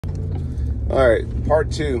All right,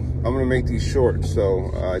 part two. I'm gonna make these short.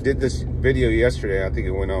 So I did this video yesterday. I think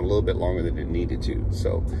it went on a little bit longer than it needed to.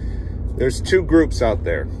 So there's two groups out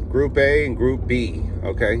there, Group A and Group B,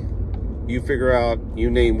 okay? You figure out,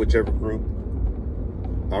 you name whichever group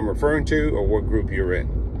I'm referring to or what group you're in.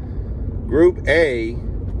 Group A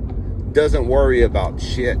doesn't worry about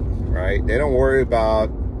shit, right? They don't worry about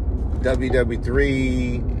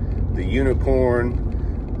WW3, the unicorn,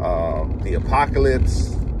 the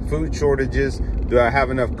apocalypse, food shortages. Do I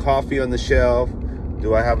have enough coffee on the shelf?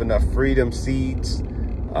 Do I have enough freedom seats?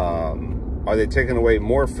 Are they taking away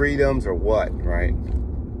more freedoms or what, right?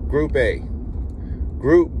 Group A.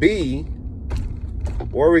 Group B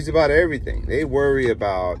worries about everything. They worry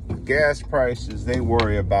about gas prices. They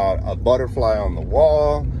worry about a butterfly on the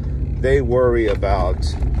wall. They worry about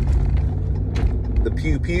the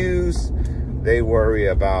pew-pews. They worry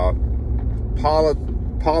about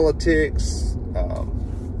politics.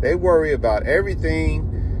 They worry about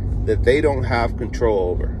everything that they don't have control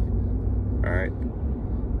over. All right.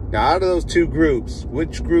 Now, out of those two groups,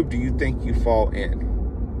 which group do you think you fall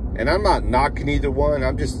in? And I'm not knocking either one.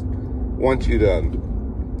 I'm just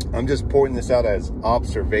pointing this out as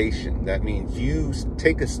observation. That means you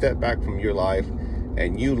take a step back from your life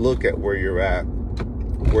and you look at where you're at,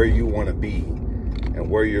 where you want to be, and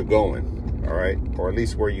where you're going. All right. Or at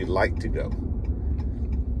least where you'd like to go.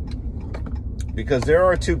 Because there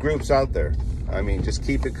are two groups out there. I mean, just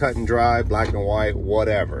keep it cut and dry, black and white,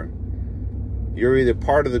 whatever. You're either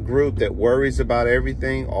part of the group that worries about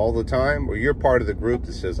everything all the time, or you're part of the group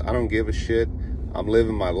that says, I don't give a shit. I'm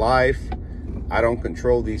living my life. I don't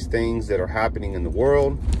control these things that are happening in the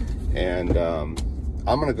world. And I'm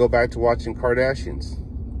going to go back to watching Kardashians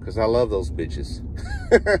because I love those bitches.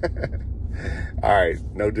 All right.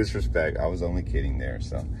 No disrespect. I was only kidding there.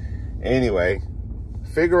 So anyway,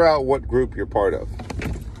 figure out what group you're part of.